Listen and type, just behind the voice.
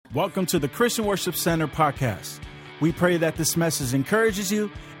Welcome to the Christian Worship Center podcast. We pray that this message encourages you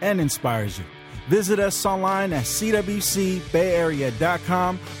and inspires you. Visit us online at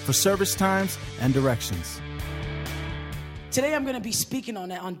cwcbayarea.com for service times and directions. Today I'm going to be speaking on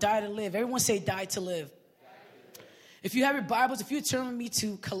that, on Die to Live. Everyone say Die to Live. If you have your Bibles, if you turn with me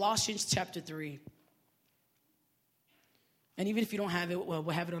to Colossians chapter 3. And even if you don't have it, well,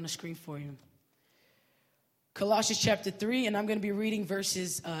 we'll have it on the screen for you. Colossians chapter 3, and I'm going to be reading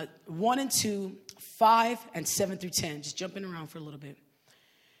verses 1 and 2, 5, and 7 through 10. Just jumping around for a little bit.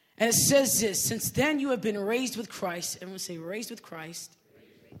 And it says this: since then you have been raised with Christ. Everyone say, raised with Christ.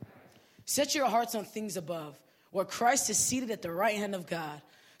 Set your hearts on things above, where Christ is seated at the right hand of God.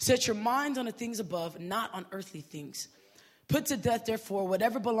 Set your minds on the things above, not on earthly things. Put to death, therefore,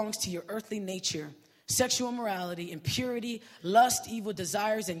 whatever belongs to your earthly nature: sexual immorality, impurity, lust, evil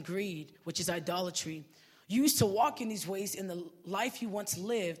desires, and greed, which is idolatry. You used to walk in these ways in the life you once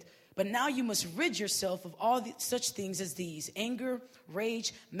lived, but now you must rid yourself of all such things as these: anger,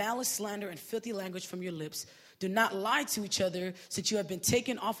 rage, malice, slander, and filthy language from your lips. Do not lie to each other, since you have been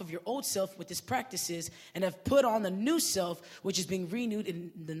taken off of your old self with its practices and have put on the new self, which is being renewed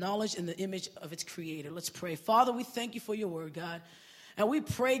in the knowledge and the image of its creator. Let's pray. Father, we thank you for your word, God. And we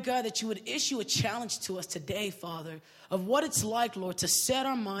pray, God, that you would issue a challenge to us today, Father, of what it's like, Lord, to set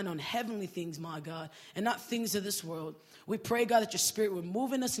our mind on heavenly things, my God, and not things of this world. We pray, God, that your spirit would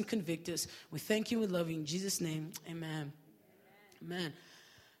move in us and convict us. We thank you and love you. In Jesus' name, amen. Amen.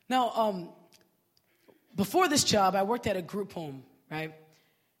 Now, before this job, I worked at a group home, right?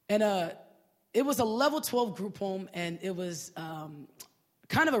 And it was a level 12 group home, and it was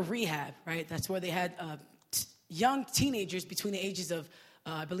kind of a rehab, right? That's where they had young teenagers between the ages of,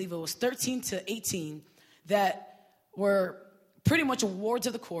 I believe it was 13 to 18, that were pretty much wards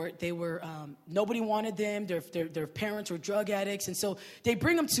of the court. They were, nobody wanted them. Their parents were drug addicts. And so they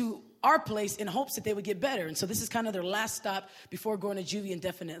bring them to our place in hopes that they would get better. And so this is kind of their last stop before going to juvie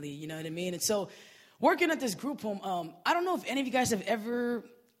indefinitely, you know what I mean? And so working at this group home, I don't know if any of you guys have ever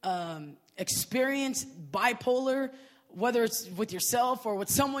experienced bipolar, whether it's with yourself or with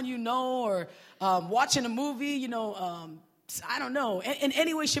someone you know, or watching a movie, you know, I don't know. In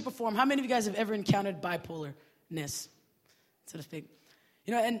any way, shape, or form, how many of you guys have ever encountered bipolarness, so to speak?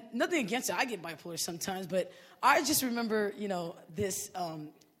 You know, and nothing against it. I get bipolar sometimes, but I just remember, you know, this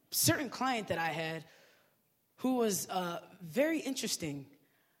certain client that I had who was very interesting.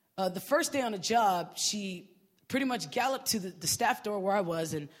 The first day on the job, she pretty much galloped to the staff door where I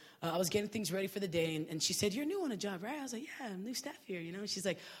was, and I was getting things ready for the day, and she said, "You're new on the job, right?" I was like, "Yeah, I'm new staff here," you know. And she's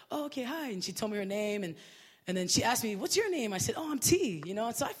like, "Oh, okay, hi." And she told me her name, and then she asked me, "What's your name?" I said, "Oh, I'm T," you know.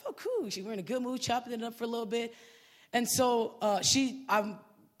 And so I felt cool. She was in a good mood, chopping it up for a little bit. And so I'm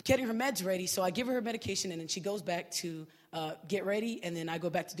getting her meds ready, so I give her medication, and then she goes back to get ready, and then I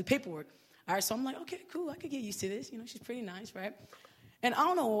go back to do paperwork. All right, so I'm like, okay, cool, I could get used to this. You know, she's pretty nice, right? And I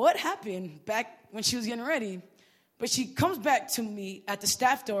don't know what happened back when she was getting ready, but she comes back to me at the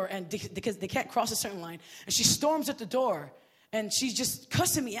staff door, and because they can't cross a certain line, and she storms at the door, and she's just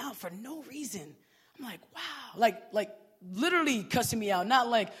cussing me out for no reason. I'm like, wow, like literally cussing me out, not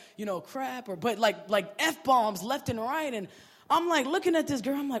like, you know, crap, but like F-bombs left and right. And I'm like looking at this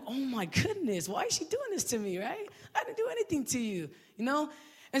girl, I'm like, oh my goodness, why is she doing this to me, right? I didn't do anything to you, you know?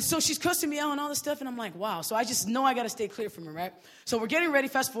 And so she's cussing me out and all this stuff, and I'm like, wow. So I just know I got to stay clear from her, right? So we're getting ready,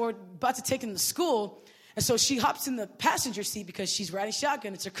 fast forward, about to take him to school. And so she hops in the passenger seat because she's riding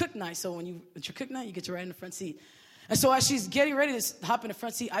shotgun. It's her cook night. So it's your cook night, you get to ride in the front seat. And so as she's getting ready to hop in the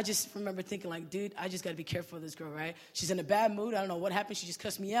front seat, I just remember thinking, like, dude, I just got to be careful of this girl, right? She's in a bad mood. I don't know what happened. She just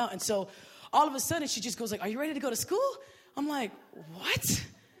cussed me out. And so all of a sudden, she just goes like, "Are you ready to go to school?" I'm like, what?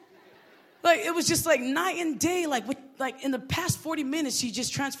 Like, it was just like night and day. Like in the past 40 minutes, she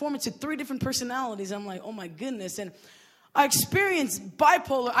just transformed into 3 different personalities. I'm like, oh my goodness. And I experienced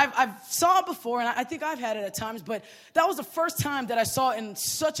bipolar. I've saw it before, and I think I've had it at times, but that was the first time that I saw it in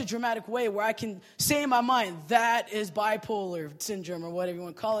such a dramatic way where I can say in my mind, that is bipolar syndrome, or whatever you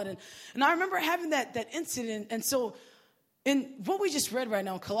want to call it. And I remember having that incident. And so in what we just read right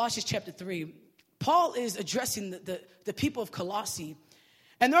now, Colossians chapter 3, Paul is addressing the people of Colossae.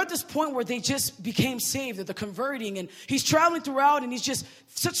 And they're at this point where they just became saved, that they're converting, and he's traveling throughout, and he's just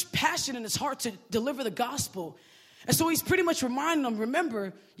such passion in his heart to deliver the gospel. And so he's pretty much reminding them,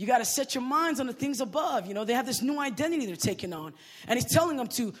 remember, you got to set your minds on the things above. You know, they have this new identity they're taking on. And he's telling them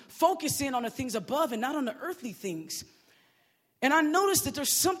to focus in on the things above and not on the earthly things. And I noticed that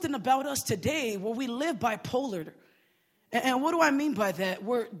there's something about us today where we live bipolar. And what do I mean by that?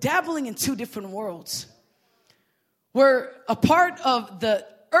 We're dabbling in 2 different worlds. We're a part of the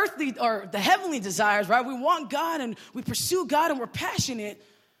earthly or the heavenly desires, right? We want God and we pursue God and we're passionate.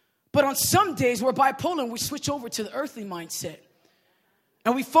 But on some days, we're bipolar and we switch over to the earthly mindset.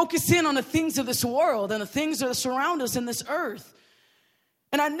 And we focus in on the things of this world and the things that surround us in this earth.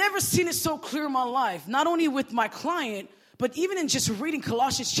 And I've never seen it so clear in my life, not only with my client, but even in just reading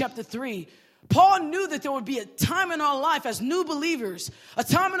Colossians chapter 3. Paul knew that there would be a time in our life as new believers, a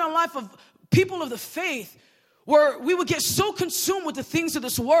time in our life of people of the faith, where we would get so consumed with the things of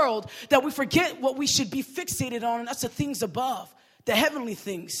this world that we forget what we should be fixated on, and that's the things above, the heavenly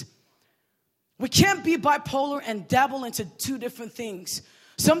things. We can't be bipolar and dabble into two different things.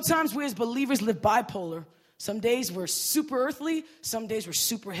 Sometimes we as believers live bipolar. Some days we're super earthly, some days we're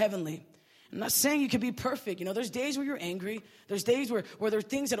super heavenly. I'm not saying you can be perfect. You know, there's days where you're angry. There's days where there are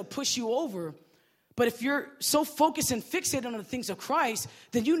things that'll push you over. But if you're so focused and fixated on the things of Christ,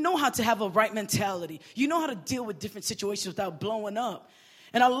 then you know how to have a right mentality. You know how to deal with different situations without blowing up.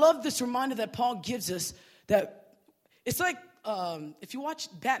 And I love this reminder that Paul gives us that it's like if you watch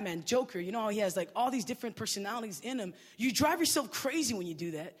Batman, Joker, you know how he has like all these different personalities in him. You drive yourself crazy when you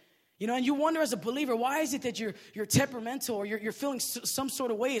do that. You know, and you wonder as a believer, why is it that you're temperamental or you're feeling some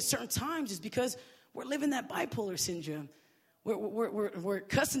sort of way at certain times? It's because we're living that bipolar syndrome. We're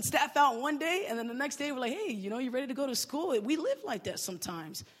cussing staff out one day, and then the next day we're like, hey, you know, you ready to go to school? We live like that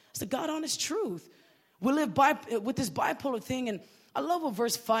sometimes. It's the God honest truth. We live with this bipolar thing, and I love what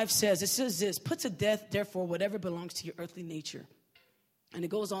verse 5 says. It says this, put to death, therefore, whatever belongs to your earthly nature. And it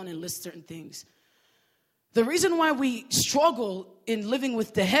goes on and lists certain things. The reason why we struggle in living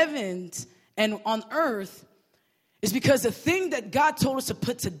with the heavens and on earth is because the thing that God told us to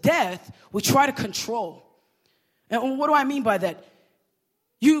put to death, we try to control. And what do I mean by that?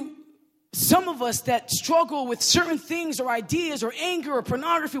 Some of us that struggle with certain things or ideas or anger or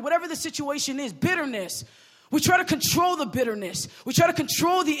pornography, whatever the situation is, bitterness, we try to control the bitterness. We try to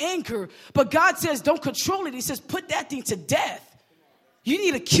control the anger. But God says, don't control it. He says, put that thing to death. You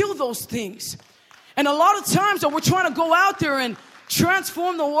need to kill those things. And a lot of times we're trying to go out there and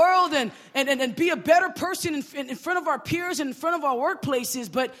transform the world and be a better person in front of our peers and in front of our workplaces.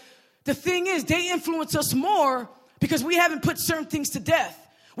 But the thing is, they influence us more because we haven't put certain things to death.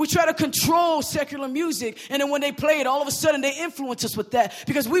 We try to control secular music, and then when they play it, all of a sudden they influence us with that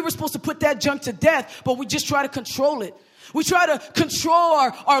because we were supposed to put that junk to death, but we just try to control it. We try to control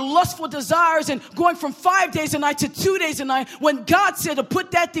our lustful desires and going from 5 days a night to 2 days a night when God said to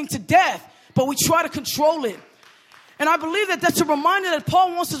put that thing to death, but we try to control it. And I believe that that's a reminder that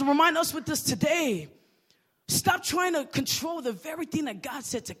Paul wants to remind us with this today. Stop trying to control the very thing that God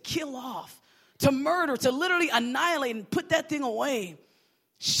said to kill off, to murder, to literally annihilate and put that thing away.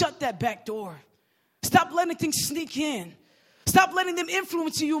 Shut that back door. Stop letting things sneak in. Stop letting them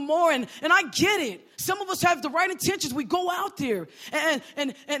influence you more. And I get it. Some of us have the right intentions. We go out there. And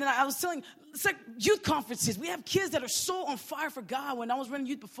I was telling, it's like youth conferences. We have kids that are so on fire for God. When I was running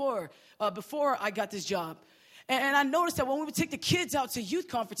youth before I got this job. And I noticed that when we would take the kids out to youth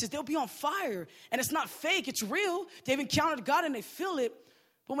conferences, they'll be on fire. And it's not fake. It's real. They've encountered God and they feel it.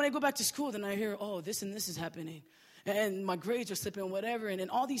 But when they go back to school, then I hear, oh, this and this is happening. And my grades are slipping, whatever,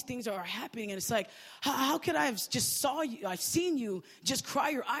 and all these things are happening, and it's like, how could I have just I've seen you just cry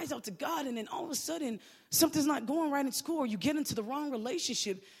your eyes out to God, and then all of a sudden, something's not going right in school, or you get into the wrong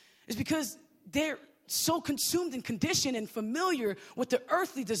relationship? It's because they're so consumed and conditioned and familiar with the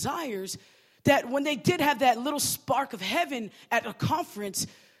earthly desires that when they did have that little spark of heaven at a conference,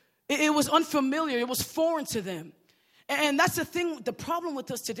 it was unfamiliar, it was foreign to them. And that's the thing, the problem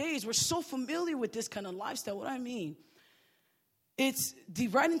with us today is we're so familiar with this kind of lifestyle. What I mean, it's the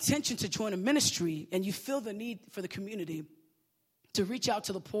right intention to join a ministry and you feel the need for the community to reach out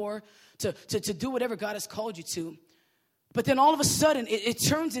to the poor, to do whatever God has called you to. But then all of a sudden, it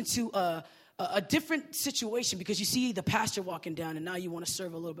turns into a different situation because you see the pastor walking down and now you want to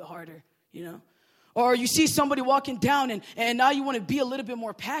serve a little bit harder, you know. Or you see somebody walking down and now you want to be a little bit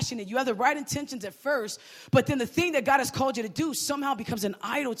more passionate. You have the right intentions at first, but then the thing that God has called you to do somehow becomes an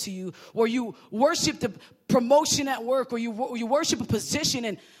idol to you, or you worship the promotion at work, or you worship a position.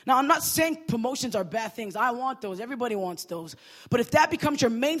 And now I'm not saying promotions are bad things. I want those. Everybody wants those. But if that becomes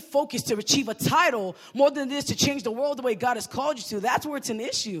your main focus to achieve a title more than it is to change the world the way God has called you to, that's where it's an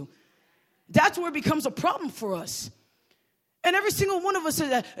issue. That's where it becomes a problem for us. And every single one of us,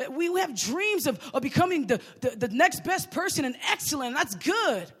 we have dreams of becoming the next best person and excellent, and that's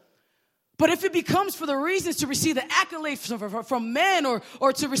good. But if it becomes for the reasons to receive the accolades from men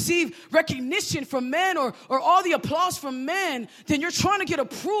or to receive recognition from men or all the applause from men, then you're trying to get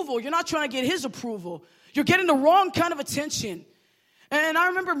approval. You're not trying to get his approval. You're getting the wrong kind of attention. And I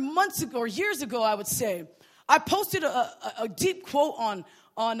remember months ago or years ago, I would say, I posted a deep quote on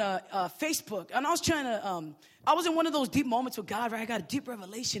Facebook, and I was trying to, I was in one of those deep moments with God, right? I got a deep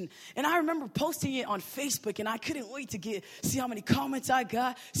revelation, and I remember posting it on Facebook, and I couldn't wait to see how many comments I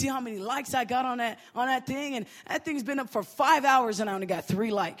got, see how many likes I got on that thing, and that thing's been up for 5 hours, and I only got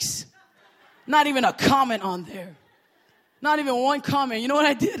 3 likes. Not even a comment on there. Not even one comment. You know what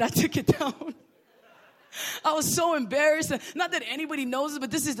I did? I took it down. I was so embarrassed. Not that anybody knows it,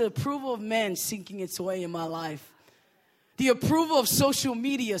 but this is the approval of men sinking its way in my life. The approval of social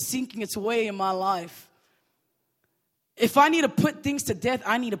media sinking its way in my life. If I need to put things to death,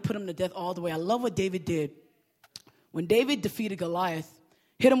 I need to put them to death all the way. I love what David did. When David defeated Goliath,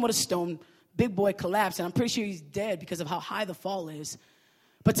 hit him with a stone, big boy collapsed, and I'm pretty sure he's dead because of how high the fall is.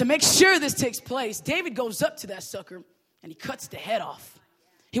 But to make sure this takes place, David goes up to that sucker and he cuts the head off.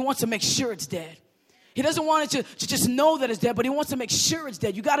 He wants to make sure it's dead. He doesn't want it to just know that it's dead, but he wants to make sure it's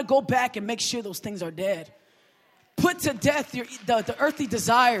dead. You got to go back and make sure those things are dead. Put to death the earthly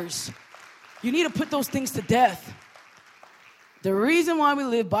desires. You need to put those things to death. The reason why we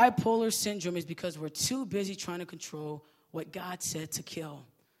live bipolar syndrome is because we're too busy trying to control what God said to kill.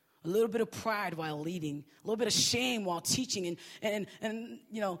 A little bit of pride while leading, a little bit of shame while teaching. And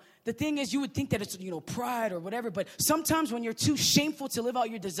you know, the thing is, you would think that it's, you know, pride or whatever, but sometimes when you're too shameful to live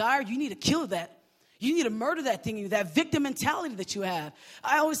out your desire, you need to kill that. You need to murder that thing in you, that victim mentality that you have.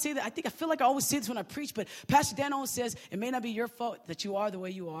 I always say that. I feel like I always say this when I preach, but Pastor Dan always says, it may not be your fault that you are the way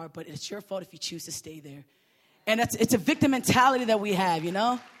you are, but it's your fault if you choose to stay there. And it's a victim mentality that we have, you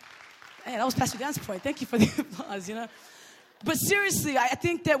know? Hey, that was Pastor Dan's point. Thank you for the applause, you know? But seriously, I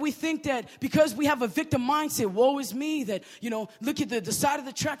think that we think that because we have a victim mindset, woe is me, that, you know, look at the side of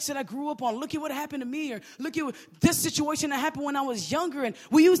the tracks that I grew up on. Look at what happened to me, or look at this situation that happened when I was younger. And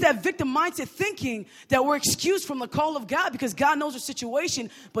we use that victim mindset thinking that we're excused from the call of God because God knows our situation.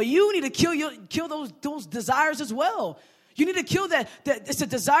 But you need to kill those desires as well. You need to kill that it's a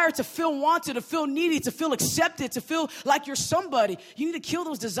desire to feel wanted, to feel needed, to feel accepted, to feel like you're somebody. You need to kill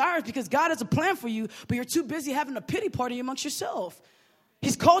those desires because God has a plan for you, but you're too busy having a pity party amongst yourself.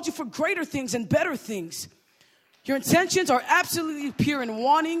 He's called you for greater things and better things. Your intentions are absolutely pure in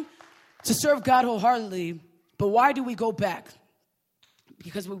wanting to serve God wholeheartedly, but why do we go back?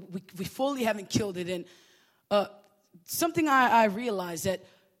 Because we fully haven't killed it. And something I realized that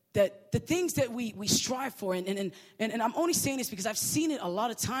the things that we strive for, and I'm only saying this because I've seen it a lot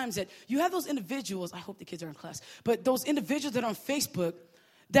of times, that you have those individuals, I hope the kids are in class, but those individuals that are on Facebook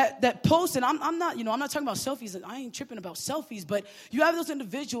that post, and I'm not talking about selfies, I ain't tripping about selfies, but you have those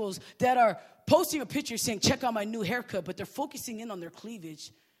individuals that are posting a picture saying, check out my new haircut, but they're focusing in on their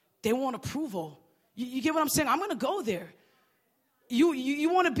cleavage. They want approval. You get what I'm saying? I'm going to go there. You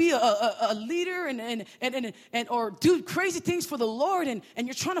want to be a leader and or do crazy things for the Lord, and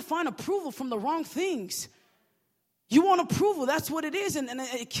you're trying to find approval from the wrong things. You want approval. That's what it is. And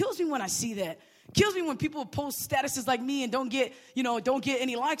it kills me when I see that. It kills me when people post statuses like me and don't get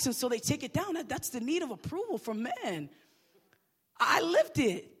any likes, and so they take it down. That's the need of approval from men. I lived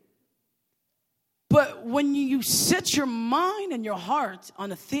it. But when you set your mind and your heart on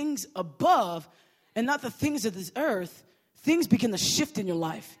the things above and not the things of this earth, things begin to shift in your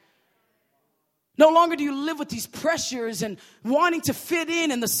life. No longer do you live with these pressures and wanting to fit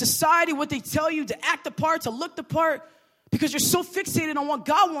in the society, what they tell you, to act the part, to look the part, because you're so fixated on what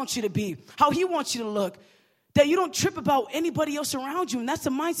God wants you to be, how he wants you to look, that you don't trip about anybody else around you. And that's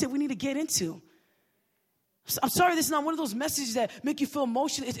the mindset we need to get into. I'm sorry, this is not one of those messages that make you feel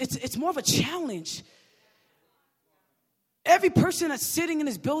emotional. It's more of a challenge. Every person that's sitting in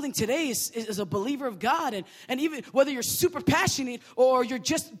this building today is a believer of God. And even whether you're super passionate or you're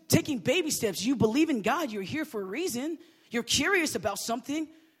just taking baby steps, you believe in God. You're here for a reason. You're curious about something.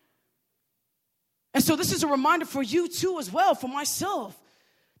 And so this is a reminder for you too as well, for myself,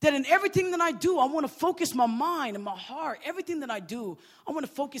 that in everything that I do, I want to focus my mind and my heart. Everything that I do, I want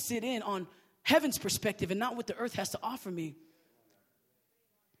to focus it in on heaven's perspective and not what the earth has to offer me.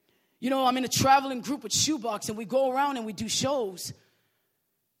 You know, I'm in a traveling group with Shoebox, and we go around and we do shows.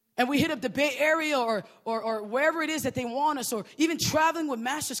 And we hit up the Bay Area or wherever it is that they want us, or even traveling with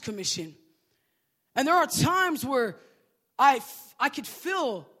Master's Commission. And there are times where I could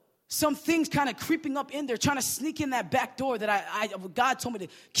feel some things kind of creeping up in there, trying to sneak in that back door that God told me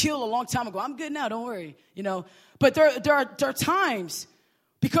to kill a long time ago. I'm good now, don't worry, you know. But there are times,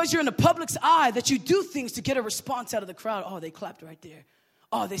 because you're in the public's eye, that you do things to get a response out of the crowd. Oh, they clapped right there.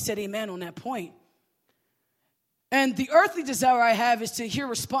 Oh, they said amen on that point. And the earthly desire I have is to hear a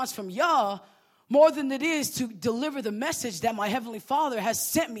response from Yah more than it is to deliver the message that my Heavenly Father has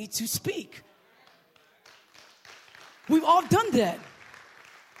sent me to speak. We've all done that.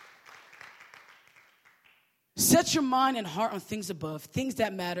 Set your mind and heart on things above, things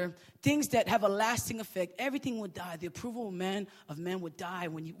that matter, things that have a lasting effect. Everything will die. The approval of man would die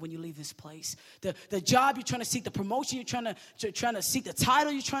when you leave this place. The job you're trying to seek, the promotion you're trying to seek, the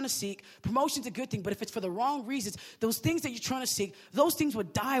title you're trying to seek. Promotion's a good thing, but if it's for the wrong reasons, those things that you're trying to seek, those things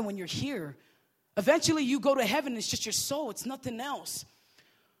would die when you're here. Eventually, you go to heaven, and it's just your soul. It's nothing else.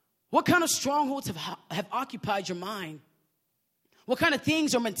 What kind of strongholds have occupied your mind? What kind of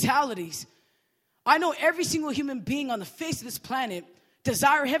things or mentalities? I know every single human being on the face of this planet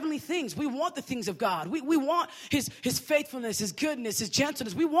desire heavenly things. We want the things of God. We want his faithfulness, his goodness, his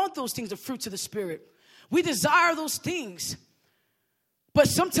gentleness. We want those things, the fruits of the Spirit. We desire those things. But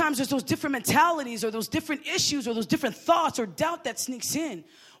sometimes there's those different mentalities or those different issues or those different thoughts or doubt that sneaks in.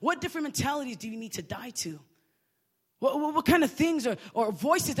 What different mentalities do you need to die to? What kind of things or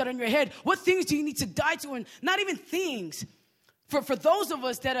voices that are in your head? What things do you need to die to? And not even things. For those of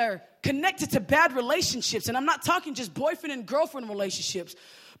us that are connected to bad relationships, and I'm not talking just boyfriend and girlfriend relationships,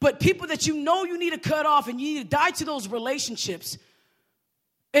 but people that you know you need to cut off and you need to die to those relationships.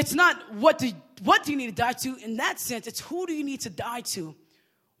 It's not what do you need to die to in that sense. It's who do you need to die to?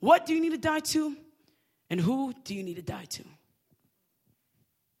 What do you need to die to? And who do you need to die to?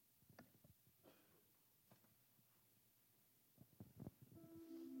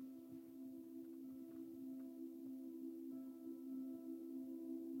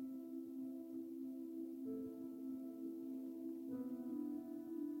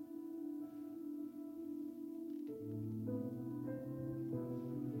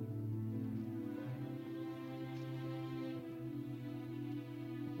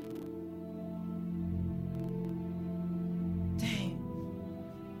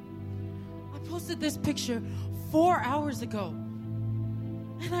 This picture 4 hours ago,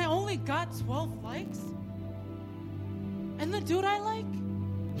 and I only got 12 likes. And the dude I like,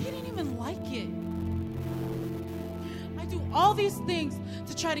 he didn't even like it. I do all these things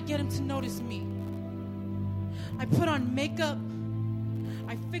to try to get him to notice me. I put on makeup,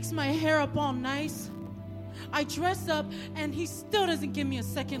 I fix my hair up all nice, I dress up, and he still doesn't give me a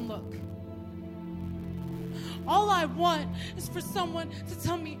second look. All I want is for someone to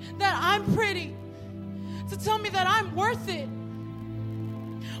tell me that I'm pretty, to tell me that I'm worth it.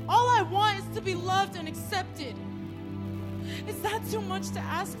 All I want is to be loved and accepted. Is that too much to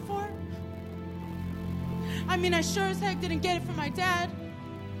ask for? I mean, I sure as heck didn't get it from my dad.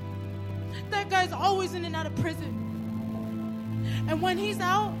 That guy's always in and out of prison. And when he's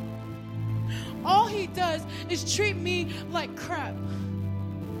out, all he does is treat me like crap.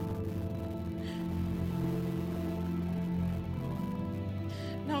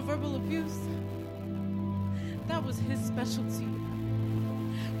 Now, verbal abuse, that was his specialty.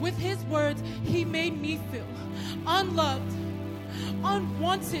 With his words, he made me feel unloved,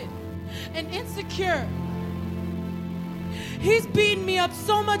 unwanted, and insecure. He's beaten me up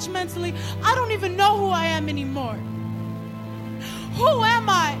so much mentally, I don't even know who I am anymore. Who am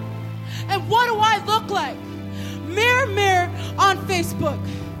I? And what do I look like? Mirror, mirror on Facebook.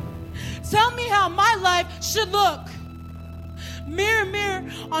 Tell me how my life should look. Mirror, mirror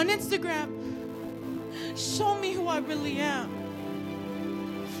on Instagram. Show me who I really am.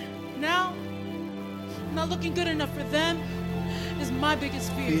 Now, not looking good enough for them is my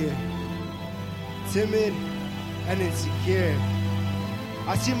biggest fear. Timid and insecure.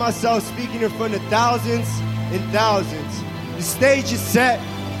 I see myself speaking in front of thousands and thousands. The stage is set,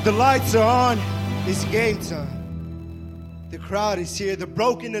 the lights are on, it's game time. The crowd is here, the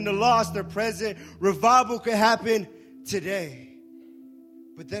broken and the lost are present. Revival could happen today.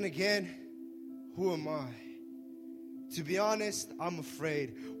 But then again, who am I? To be honest, I'm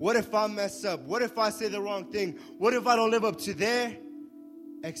afraid. What if I mess up? What if I say the wrong thing? What if I don't live up to their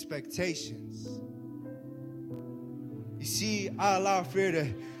expectations? You see, I allow fear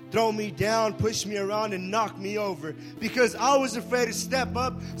to throw me down, push me around, and knock me over. Because I was afraid to step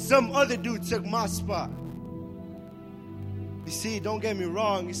up, some other dude took my spot. You see, don't get me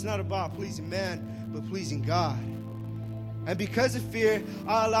wrong, it's not about pleasing man, but pleasing God. And because of fear,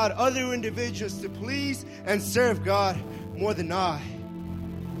 I allowed other individuals to please and serve God more than I.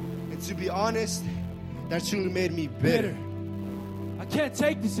 And to be honest, that truly made me bitter. I can't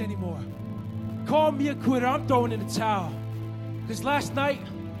take this anymore. Call me a quitter. I'm throwing in the towel. Because last night,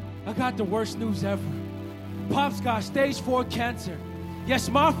 I got the worst news ever. Pop's got stage 4 cancer. Yes,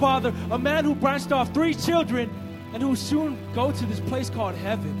 my father, a man who branched off 3 children and who will soon go to this place called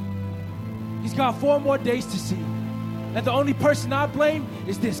heaven. He's got 4 more days to see. And the only person I blame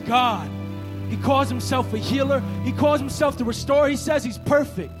is this God. He calls himself a healer. He calls himself the restorer. He says he's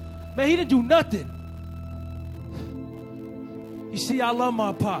perfect. Man, he didn't do nothing. You see, I love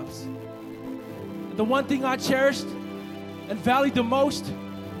my pops. And the one thing I cherished and valued the most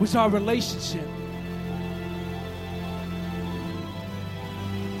was our relationship.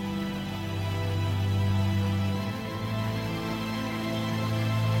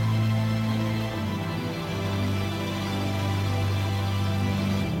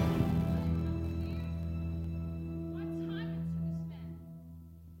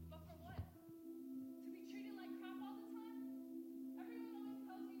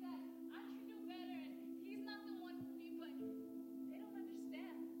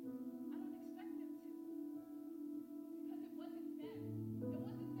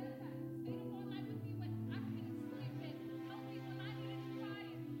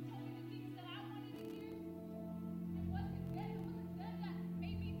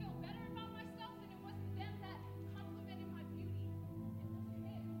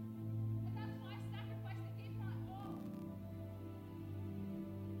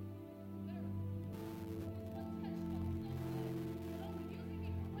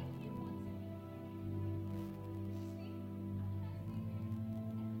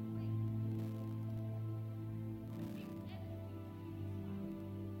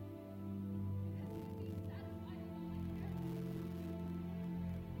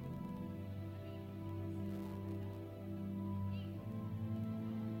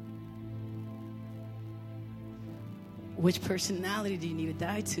 Which personality do you need to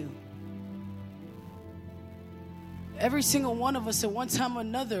die to? Every single one of us at one time or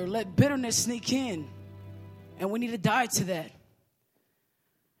another let bitterness sneak in, and we need to die to that.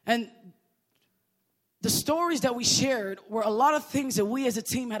 And the stories that we shared were a lot of things that we as a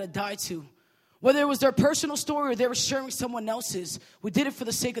team had to die to. Whether it was their personal story or they were sharing someone else's, we did it for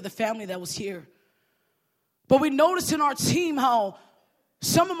the sake of the family that was here. But we noticed in our team how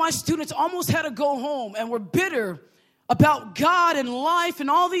some of my students almost had to go home and were bitter about God and life and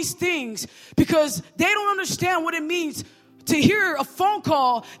all these things because they don't understand what it means to hear a phone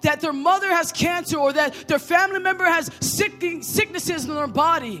call that their mother has cancer or that their family member has sicknesses in their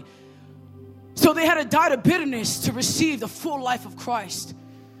body. So they had to die to bitterness to receive the full life of Christ.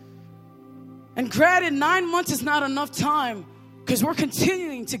 And granted, 9 months is not enough time because we're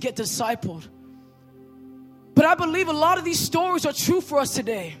continuing to get discipled. But I believe a lot of these stories are true for us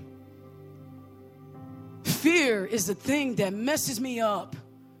today. Fear is the thing that messes me up.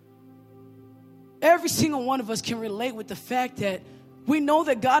 Every single one of us can relate with the fact that we know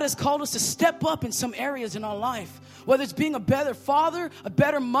that God has called us to step up in some areas in our life. Whether it's being a better father, a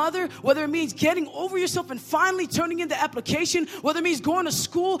better mother, whether it means getting over yourself and finally turning into application, whether it means going to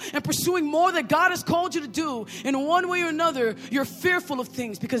school and pursuing more that God has called you to do. In one way or another, you're fearful of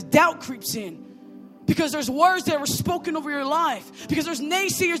things because doubt creeps in. Because there's words that were spoken over your life. Because there's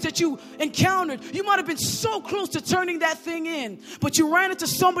naysayers that you encountered. You might have been so close to turning that thing in. But you ran into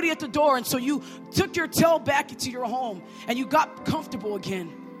somebody at the door. And so you took your tail back into your home. And you got comfortable again.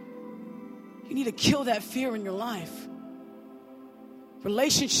 You need to kill that fear in your life.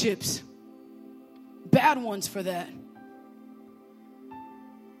 Relationships. Bad ones for that.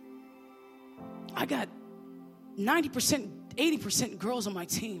 I got 90%, 80% girls on my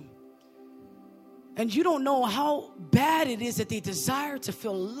team. And you don't know how bad it is that they desire to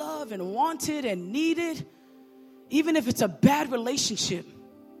feel loved and wanted and needed, even if it's a bad relationship.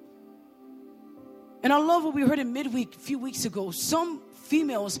 And I love what we heard in midweek a few weeks ago. Some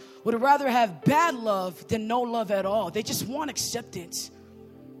females would rather have bad love than no love at all. They just want acceptance.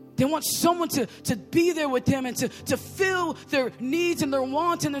 They want someone to be there with them and to fill their needs and their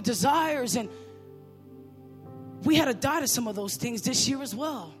wants and their desires. And we had to die to some of those things this year as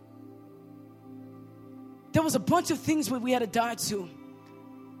well. There was a bunch of things where we had to die to.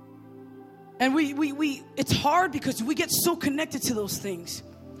 And we it's hard because we get so connected to those things.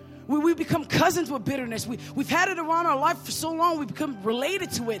 We become cousins with bitterness. We've had it around our life for so long, we become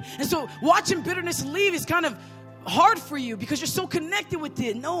related to it. And so watching bitterness leave is kind of hard for you because you're so connected with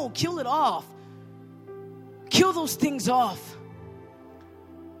it. No, kill it off. Kill those things off.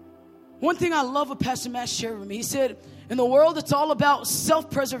 One thing I love what Pastor Matt shared with me, he said, in the world, it's all about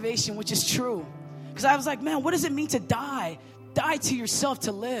self-preservation, which is true. Because I was like, man, what does it mean to die? Die to yourself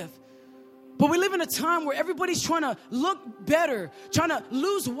to live. But we live in a time where everybody's trying to look better, trying to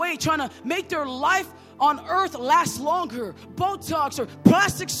lose weight, trying to make their life on earth last longer. Botox or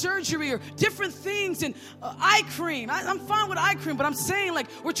plastic surgery or different things and eye cream. I'm fine with eye cream, but I'm saying like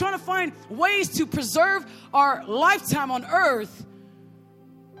we're trying to find ways to preserve our lifetime on earth.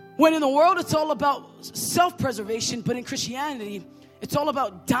 When in the world it's all about self-preservation, but in Christianity it's all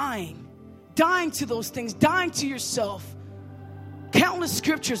about dying. Dying to those things, dying to yourself. Countless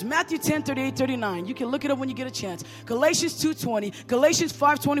scriptures, Matthew 10, 38, 39. You can look it up when you get a chance. Galatians 2:20, Galatians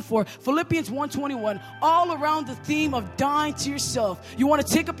 5:24, Philippians 1:21, all around the theme of dying to yourself. You want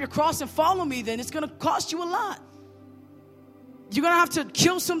to take up your cross and follow me, then it's going to cost you a lot. You're going to have to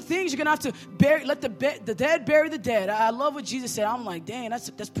kill some things. You're going to have to let the dead bury the dead. I love what Jesus said. I'm like, dang,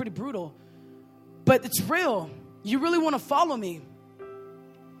 that's pretty brutal. But it's real. You really want to follow me.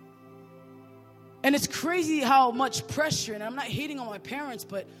 And it's crazy how much pressure, and I'm not hating on my parents,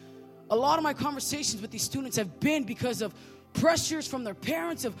 but a lot of my conversations with these students have been because of pressures from their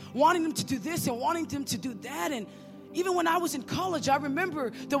parents of wanting them to do this and wanting them to do that. And even when I was in college, I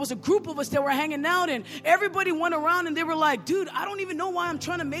remember there was a group of us that were hanging out, and everybody went around and they were like, dude, I don't even know why I'm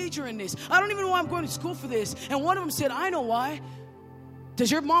trying to major in this. I don't even know why I'm going to school for this. And one of them said, I know why. Does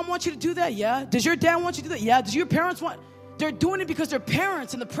your mom want you to do that? Yeah. Does your dad want you to do that? Yeah. Does your parents want? They're doing it because they're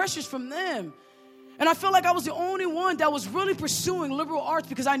parents and the pressure's from them. And I felt like I was the only one that was really pursuing liberal arts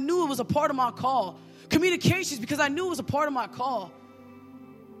because I knew it was a part of my call. Communications because I knew it was a part of my call.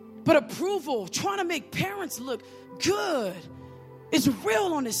 But approval, trying to make parents look good, is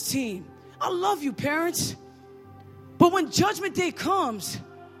real on this team. I love you, parents. But when judgment day comes,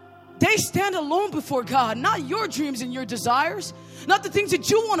 they stand alone before God, not your dreams and your desires, not the things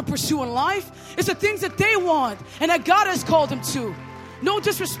that you want to pursue in life. It's the things that they want and that God has called them to. No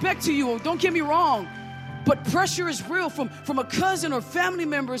disrespect to you, don't get me wrong, but pressure is real from a cousin or family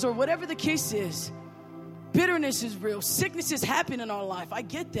members or whatever the case is. Bitterness is real. Sicknesses happen in our life. I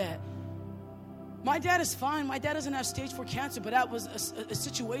get that. My dad is fine. My dad doesn't have stage 4 cancer, but that was a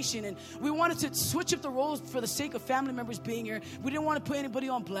situation, and we wanted to switch up the roles for the sake of family members being here. We didn't want to put anybody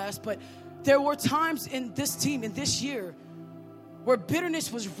on blast, but there were times in this team, in this year, where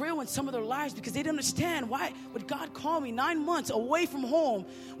bitterness was real in some of their lives because they didn't understand why would God call me 9 months away from home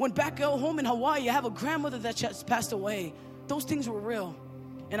when back at home in Hawaii I have a grandmother that just passed away. Those things were real.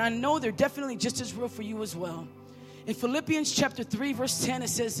 And I know they're definitely just as real for you as well. In Philippians chapter 3, verse 10, it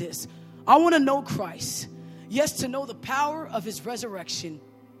says this: I want to know Christ. Yes, to know the power of his resurrection.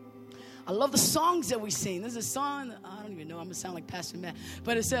 I love the songs that we sing. There's a song, I don't even know, I'm going to sound like Pastor Matt.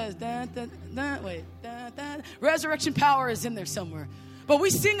 But it says, resurrection power is in there somewhere. But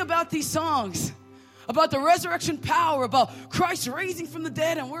we sing about these songs, about the resurrection power, about Christ raising from the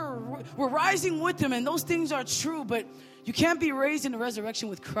dead, and we're rising with him, and those things are true. But you can't be raised in the resurrection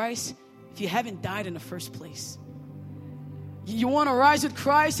with Christ if you haven't died in the first place. You want to rise with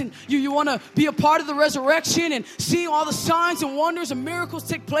Christ, and you want to be a part of the resurrection and seeing all the signs and wonders and miracles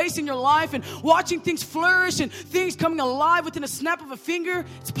take place in your life and watching things flourish and things coming alive within a snap of a finger.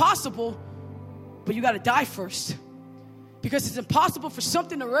 It's possible, but you got to die first, because it's impossible for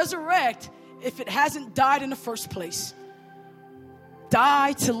something to resurrect if it hasn't died in the first place.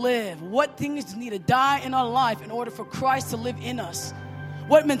 Die to live. What things need to die in our life in order for Christ to live in us?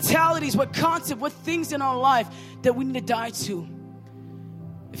 What mentalities, what concept, what things in our life that we need to die to?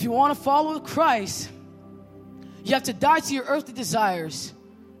 If you want to follow Christ, you have to die to your earthly desires.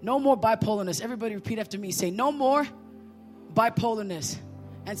 No more bipolarness. Everybody repeat after me. Say, no more bipolarness.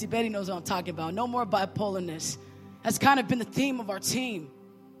 Auntie Betty knows what I'm talking about. No more bipolarness. That's kind of been the theme of our team.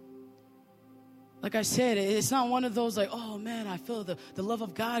 Like I said, it's not one of those like, oh man, I feel the love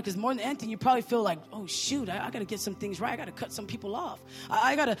of God. Because more than anything, you probably feel like, oh shoot, I got to get some things right. I got to cut some people off.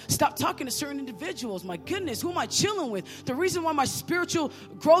 I got to stop talking to certain individuals. My goodness, who am I chilling with? The reason why my spiritual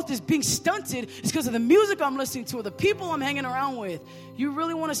growth is being stunted is because of the music I'm listening to or the people I'm hanging around with. You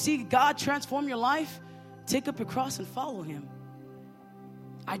really want to see God transform your life? Take up your cross and follow him.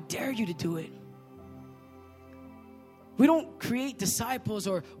 I dare you to do it. We don't create disciples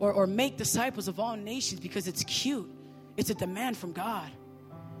or make disciples of all nations because it's cute. It's a demand from God.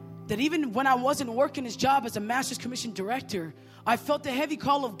 That even when I wasn't working his job as a Master's Commission Director, I felt the heavy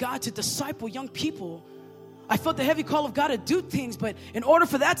call of God to disciple young people. I felt the heavy call of God to do things, but in order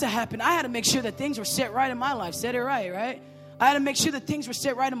for that to happen, I had to make sure that things were set right in my life. Said it right? I had to make sure that things were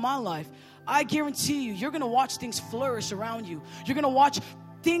set right in my life. I guarantee you, you're going to watch things flourish around you. You're going to watch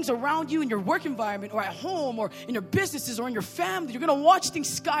things around you in your work environment or at home or in your businesses or in your family. You're going to watch things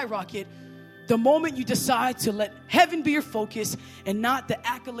skyrocket the moment you decide to let heaven be your focus and not the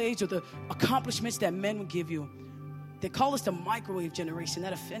accolades or the accomplishments that men will give you. They call us the microwave generation.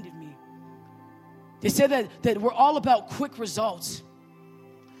 That offended me. They said that we're all about quick results.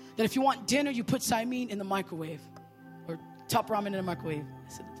 That if you want dinner, you put Saimeen in the microwave. Or top ramen in the microwave.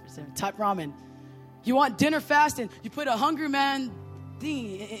 Top ramen. You want dinner fast, and you put a Hungry Man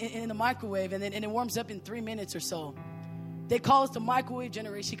thing in the microwave, and it warms up in 3 minutes or so. They call us the microwave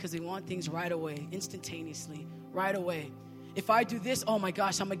generation because they want things right away, instantaneously, right away. If I do this, oh my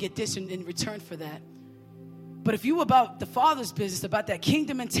gosh, I'm going to get this in return for that. But if you about the Father's business, about that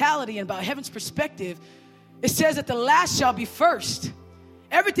kingdom mentality and about heaven's perspective, it says that the last shall be first.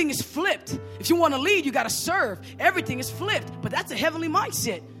 Everything is flipped. If you want to lead, you got to serve. Everything is flipped. But that's a heavenly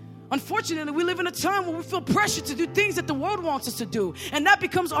mindset. Unfortunately, we live in a time where we feel pressure to do things that the world wants us to do. And that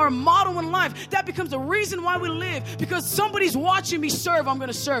becomes our motto in life. That becomes the reason why we live. Because somebody's watching me serve, I'm going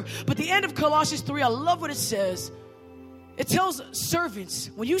to serve. But the end of Colossians 3, I love what it says. It tells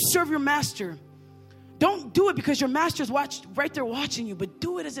servants, when you serve your master, don't do it because your master's right there watching you, but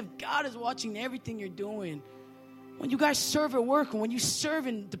do it as if God is watching everything you're doing. When you guys serve at work, and when you serve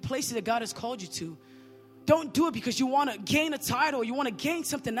in the places that God has called you to, don't do it because you want to gain a title or you want to gain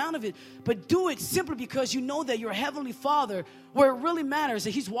something out of it, but do it simply because you know that your Heavenly Father, where it really matters,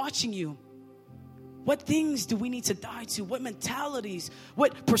 that He's watching you. What things do we need to die to? What mentalities?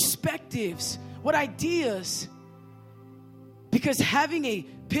 What perspectives? What ideas? Because having a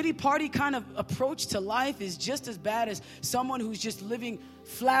pity party kind of approach to life is just as bad as someone who's just living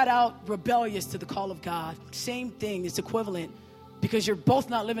flat out rebellious to the call of God. Same thing, it's equivalent, because you're both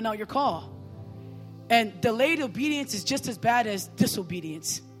not living out your call. And delayed obedience is just as bad as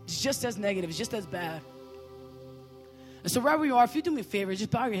disobedience. It's just as negative, it's just as bad. And so wherever you are, if you do me a favor,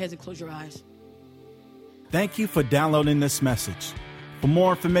 just bow your heads and close your eyes. Thank you for downloading this message. For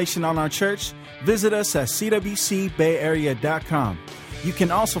more information on our church, visit us at cwcbayarea.com. You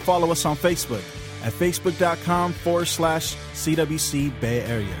can also follow us on Facebook at facebook.com/CWC Bay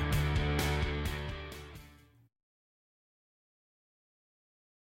Area.